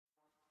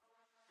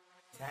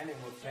happening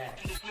with that?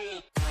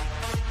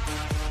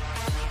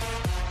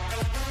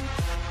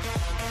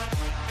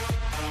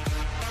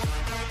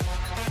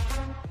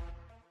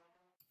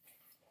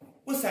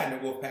 What's happening,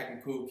 Wolfpack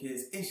and Cool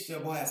Kids? It's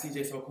your boy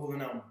CJ So Cool,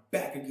 and I'm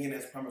back again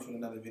as promised with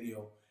another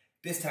video.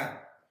 This time,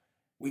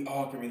 we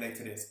all can relate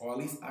to this, or at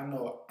least I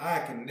know I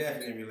can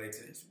definitely relate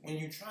to this. When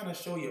you're trying to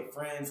show your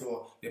friends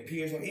or your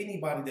peers or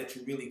anybody that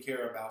you really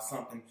care about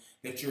something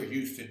that you're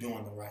used to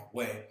doing the right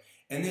way,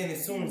 and then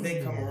as soon as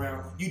they come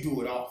around, you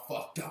do it all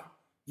fucked up.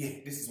 Yeah,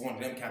 this is one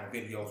of them kind of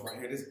videos right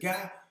here. This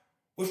guy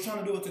was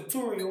trying to do a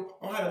tutorial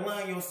on how to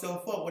line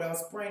yourself up without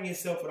spraying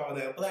yourself with all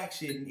that black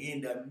shit and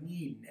end up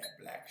needing that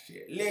black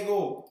shit.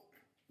 Lego.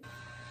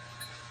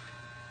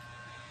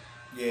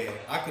 Yeah,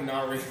 I can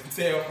already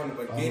tell from the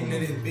beginning of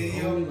this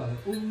video,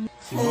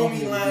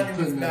 homie lining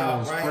his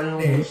mouth right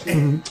there. I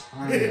ain't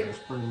gotta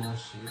spray my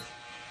shit.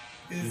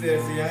 He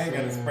said, see, I ain't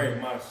gotta spray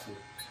my shit.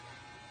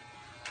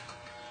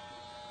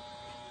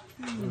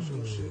 That's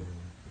some shit.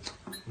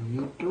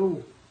 You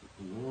through.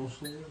 You know what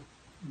I'm saying?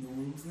 You know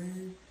what I'm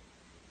saying?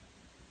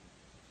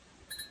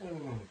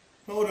 Mm.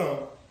 Hold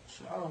on.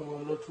 Shit, I don't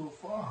want to look too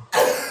far.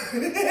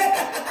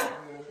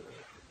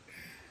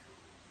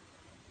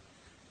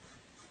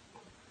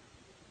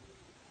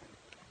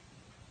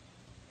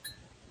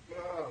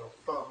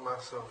 Fuck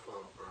myself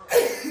up, bro.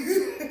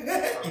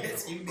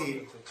 Yes, you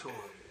did.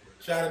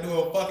 Try to do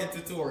a fucking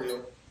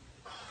tutorial.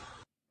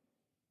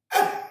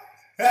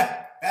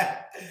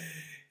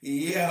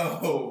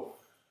 Yo,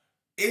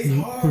 it's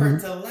hard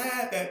to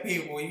laugh at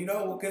people, you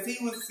know, because he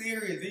was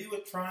serious. He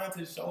was trying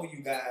to show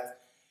you guys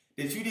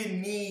that you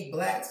didn't need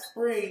black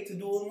spray to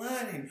do a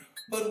lining.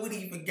 But what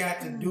he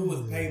forgot to do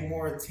was pay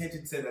more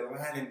attention to the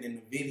lining than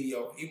the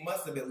video. He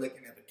must have been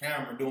looking at the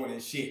camera doing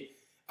his shit.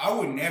 I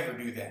would never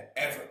do that,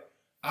 ever.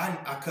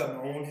 I cut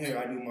my own hair.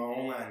 I do my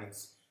own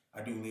linings.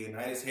 I do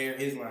Leonidas' hair,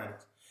 his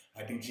linings.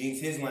 I do Jinx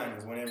his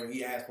linings whenever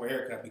he asks for a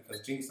haircut, because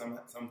Jinx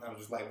sometimes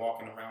just like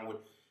walking around with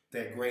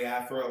that gray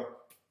afro.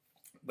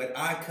 But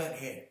I cut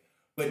hair.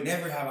 But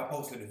never have I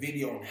posted a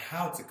video on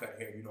how to cut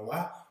hair. You know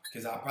why?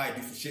 Because I'll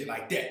probably do some shit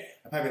like that.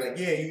 I'll probably be like,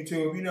 yeah,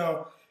 YouTube, you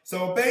know.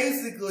 So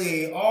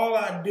basically, all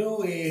I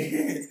do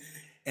is,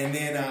 and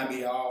then I'll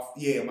be off.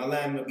 Yeah, my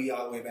lining will be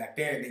all the way back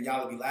there. And then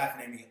y'all will be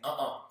laughing at me.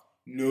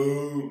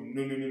 No.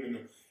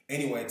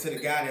 Anyway, to the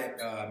guy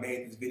that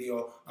made this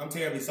video, I'm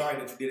terribly sorry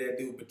that you did that,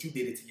 dude, but you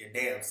did it to your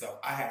damn self.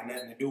 I had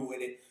nothing to do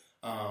with it.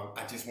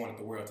 I just wanted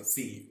the world to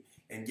see you.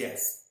 And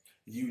yes,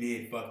 you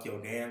did fuck your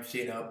damn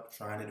shit up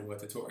trying to do a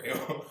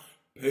tutorial.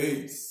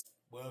 Peace.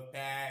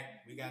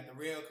 Wolfpack, we got the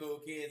real cool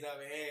kids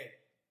over here.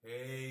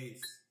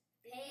 Peace.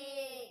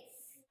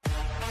 Peace.